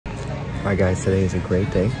Alright guys, today is a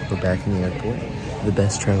great day. We're back in the airport. The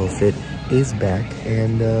best travel fit is back,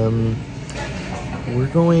 and we're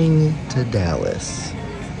going to Dallas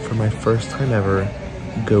for my first time ever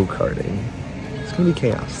go-karting. It's gonna be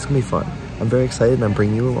chaos, it's gonna be fun. I'm very excited and I'm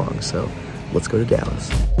bringing you along, so let's go to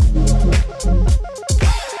Dallas.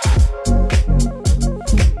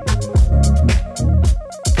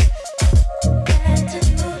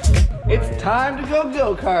 It's time to go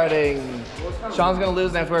go-karting. Sean's gonna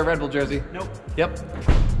lose and have to wear a Red Bull jersey. Nope. Yep.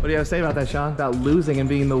 What do you have to say about that, Sean? About losing and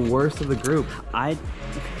being the worst of the group? I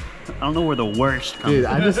don't know where the worst comes from. Dude,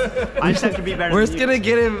 I just have to be better. We're just gonna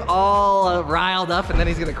get him all riled up and then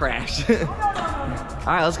he's gonna crash. All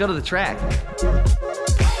right, let's go to the track.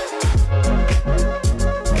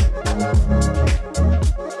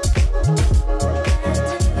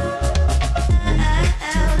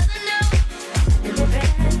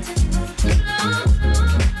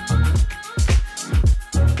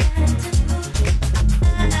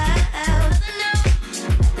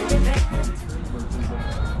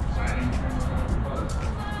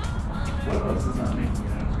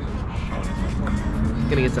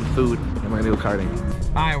 Gonna get some food and we're gonna go karting.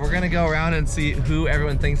 All right, we're gonna go around and see who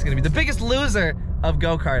everyone thinks is gonna be the biggest loser of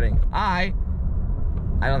go-karting. I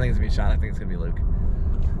don't think it's gonna be Sean. I think it's gonna be Luke.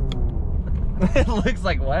 It looks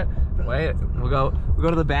like what? Wait, we'll go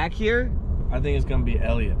to the back here. I think it's gonna be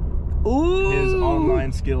Elliot. Ooh. His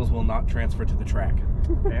online skills will not transfer to the track.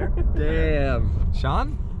 Fair. Damn.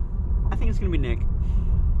 Sean? I think it's gonna be Nick.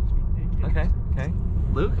 Okay. Okay.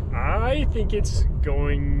 Luke? I think it's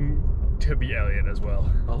going to be Elliot as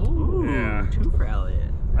well. Oh, yeah. 2 for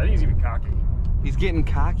Elliot. I think he's even cocky. He's getting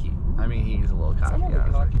cocky. I mean, he's a little cocky.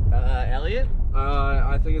 Elliot?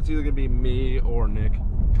 I think it's either gonna be me or Nick.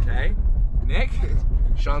 Okay. Nick?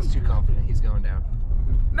 Sean's too confident. He's going down.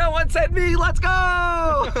 No one said me. Let's go!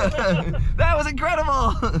 That was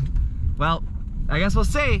incredible. Well, I guess we'll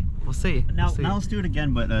see. We'll see. Now let's do it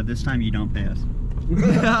again, but this time you don't pay us.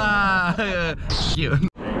 Cute.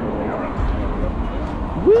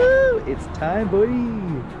 Woo! It's time, buddy.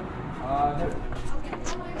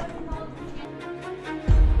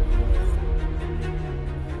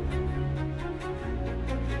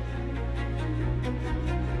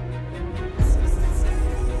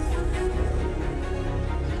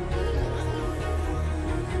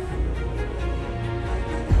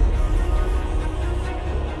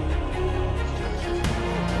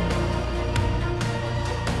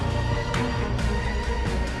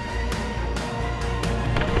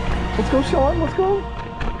 Let's go, Sean, let's go.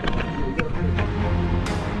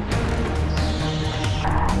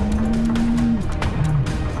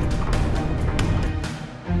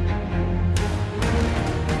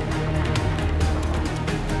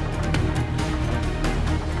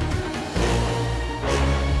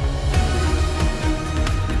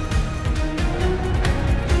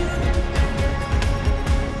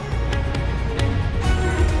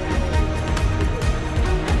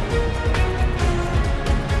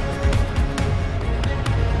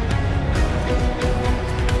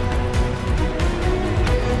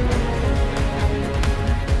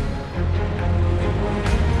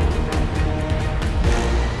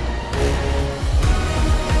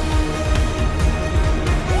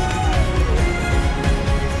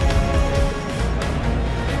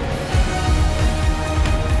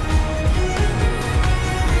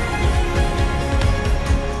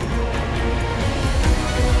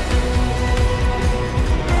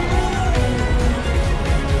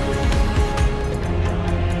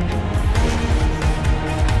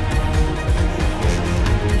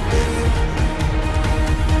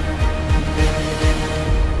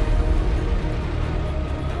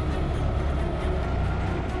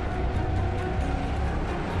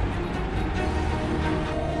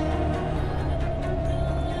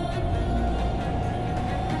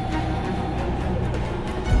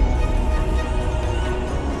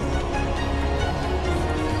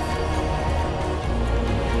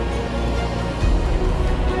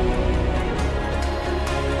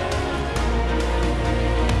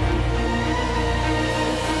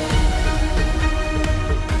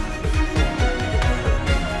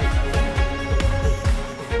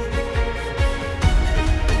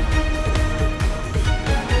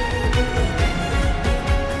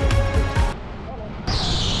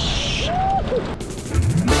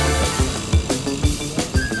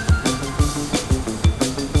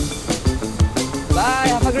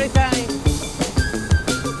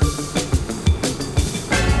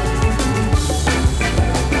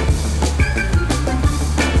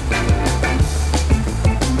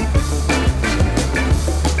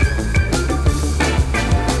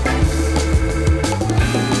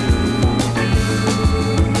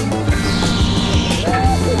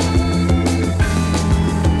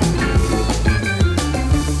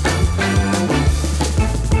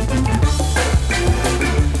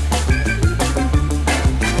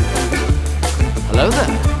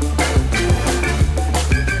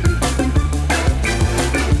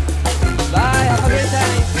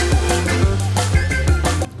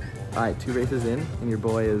 2 races in, and your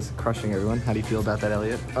boy is crushing everyone. How do you feel about that,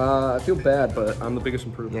 Elliot? I feel bad, but I'm the biggest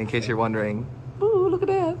improvement. Yeah, in case you're wondering. Ooh, look at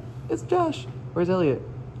that. It's Josh. Where's Elliot?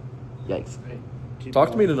 Yikes.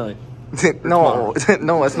 Talk to me tonight. No,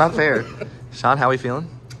 no, it's not fair. Sean, how are we feeling?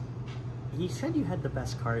 You said you had the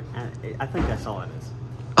best cart, and I think that's all it is.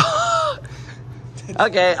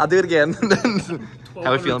 Okay, I'll do it again.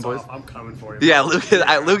 How we feeling, boys? I'm coming for you. Yeah,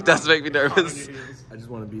 Luke does make me nervous. I just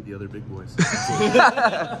want to beat the other big boys.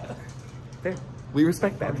 Fair. We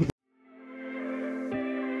respect that.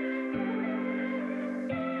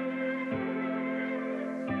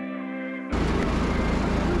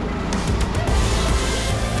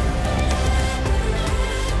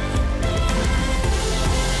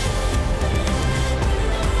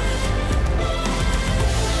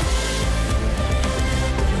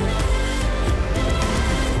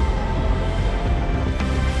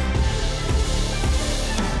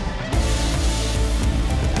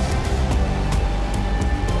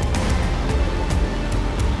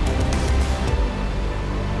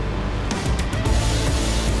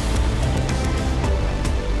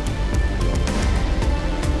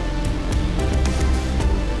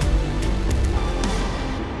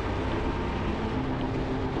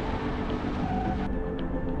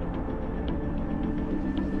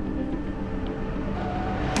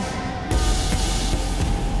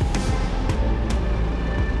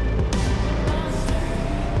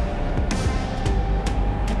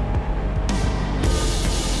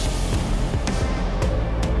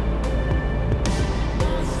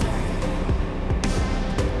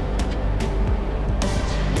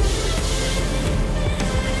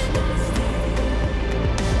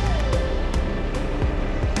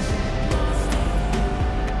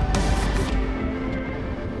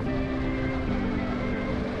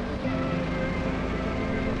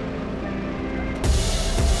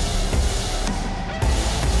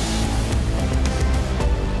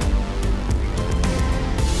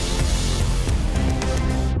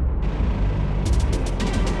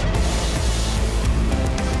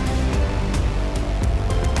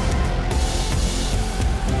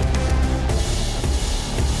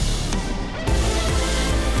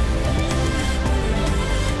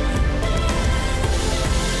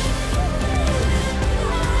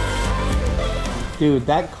 Dude,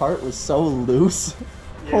 that cart was so loose.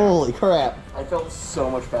 Yeah. Holy crap. I felt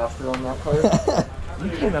so much faster on that cart.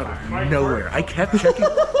 You came out of nowhere. I kept checking.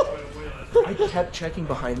 I kept checking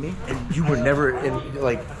behind me, and you were never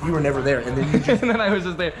there. And then you just, and then I was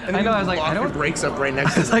just there. And I know. I was like, I don't. Brakes up right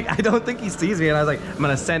next to. I was like, I don't think he sees me, and I was like, I'm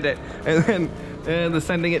gonna send it, and then the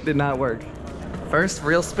sending it did not work. First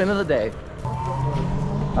real spin of the day.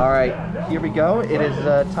 All right, here we go. It is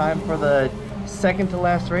time for the second to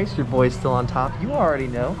last race. Your boy's still on top. You already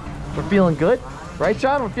know. We're feeling good, right,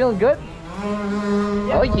 Sean? We're feeling good.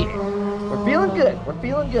 Oh yeah, we're feeling good. We're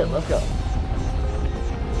feeling good. Let's go.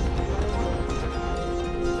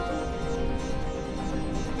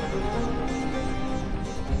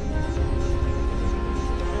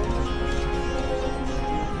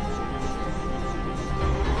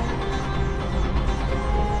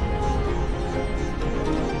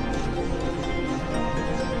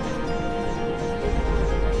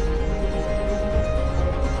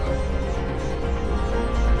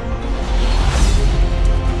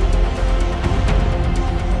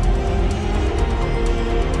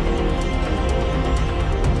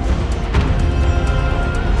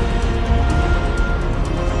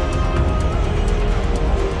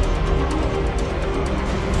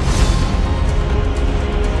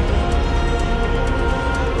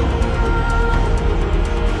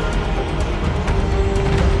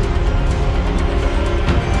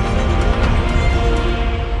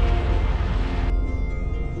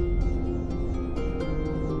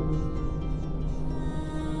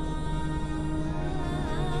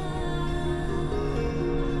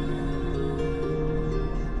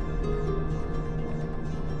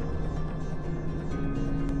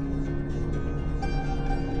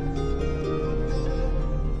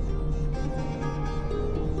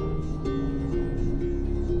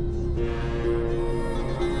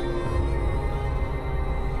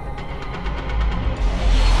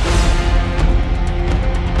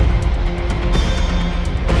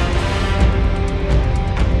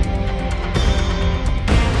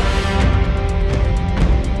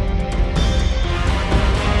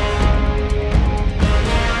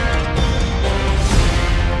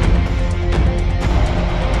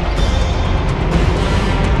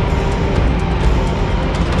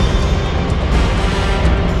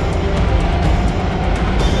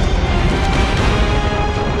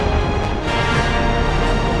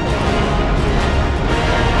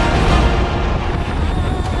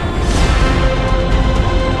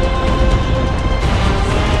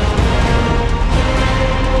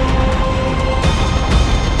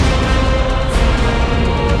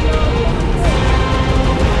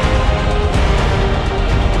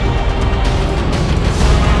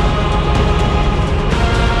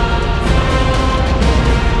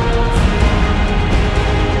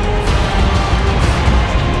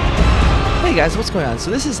 Hey guys, what's going on?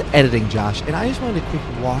 So this is Editing Josh, and I just wanted to quick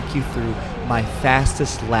walk you through my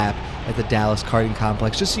fastest lap at the Dallas Karting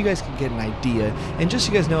Complex, just so you guys can get an idea, and just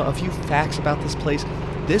so you guys know a few facts about this place.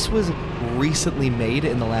 This was recently made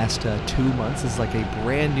in the last 2 months. This is like a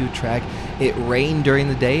brand new track. It rained during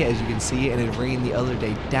the day, as you can see, and it rained the other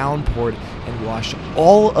day, downpoured, and washed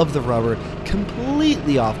all of the rubber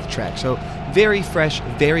completely off the track. So very fresh,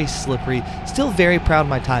 very slippery. Still very proud of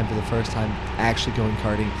my time for the first time actually going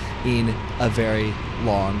karting in a very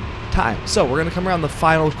long time. So we're going to come around the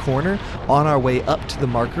final corner on our way up to the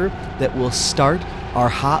marker that will start our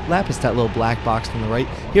hot lap. It's that little black box on the right.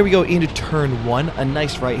 Here we go into turn 1, a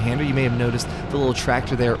nice right-hander. You may have noticed the little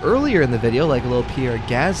tractor there earlier in the video, like a little Pierre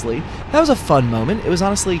Gasly. That was a fun moment. It was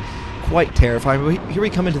honestly quite terrifying. But here we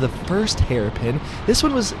come into the first hairpin. This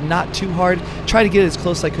one was not too hard. Tried to get as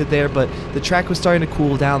close as I could there, but the track was starting to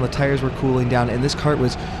cool down. The tires were cooling down, and this kart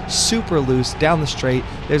was super loose down the straight.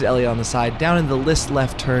 There's Elliot on the side. Down in the list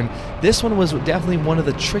left turn. This one was definitely one of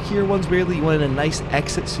the trickier ones, weirdly. You wanted a nice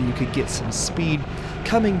exit so you could get some speed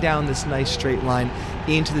coming down this nice straight line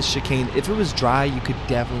into the chicane. If it was dry, you could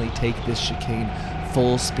definitely take this chicane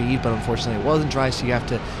full speed, but unfortunately it wasn't dry, so you have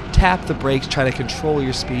to tap the brakes, try to control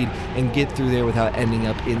your speed, and get through there without ending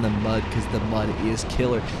up in the mud, because the mud is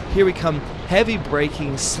killer. Here we come, heavy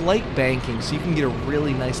braking, slight banking, so you can get a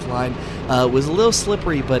really nice line. It was a little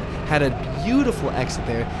slippery, but had a beautiful exit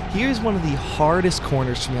there. Here's one of the hardest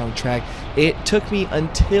corners for me on the track. It took me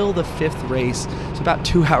until the 5th race, so about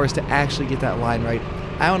 2 hours to actually get that line right.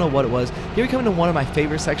 I don't know what it was. Here we come into one of my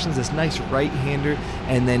favorite sections, this nice right-hander,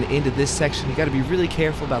 and then into this section. You got to be really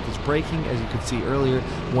careful about this braking, as you could see earlier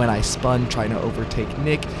when I spun trying to overtake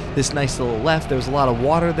Nick. This nice little left, there was a lot of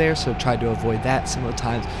water there, so tried to avoid that some of the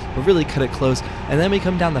times, but really cut it close. And then we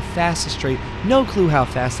come down the fastest straight. No clue how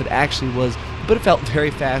fast it actually was, but it felt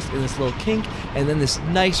very fast in this little kink, and then this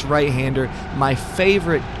nice right-hander, my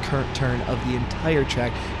favorite current turn of the entire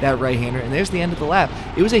track, that right-hander, and there's the end of the lap.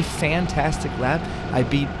 It was a fantastic lap. I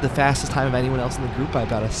beat the fastest time of anyone else in the group by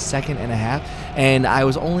about 1.5 seconds, and I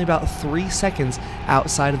was only about 3 seconds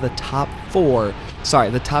outside of the top 12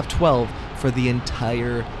 for the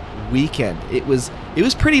entire weekend. It was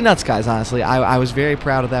pretty nuts, guys, honestly. I was very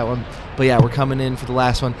proud of that one. But yeah, we're coming in for the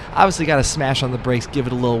last one. Obviously got to smash on the brakes, give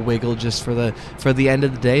it a little wiggle just for the end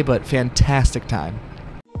of the day, but fantastic time.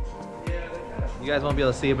 You guys won't be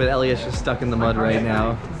able to see it, but Elliot's just stuck in the mud right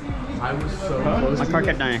now. I was so close. My car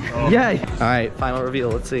kept dying. Yeah. All right, final reveal.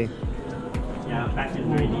 Let's see. Yeah, back in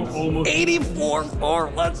the 90s. Almost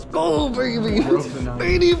 84.4. Let's go, baby.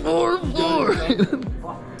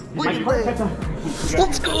 84.4.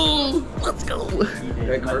 Let's go. Let's go.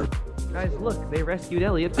 Guys, look, they rescued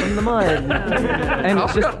Elliot from the mud. And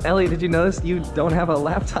just, Elliot, did you notice you don't have a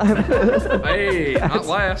lap time? Hey, not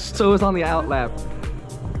last. So it was on the out lap.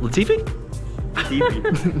 Latifi?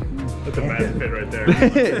 That's a bad fit right there.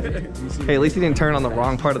 Hey, at least he didn't turn on the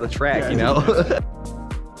wrong part of the track, you know?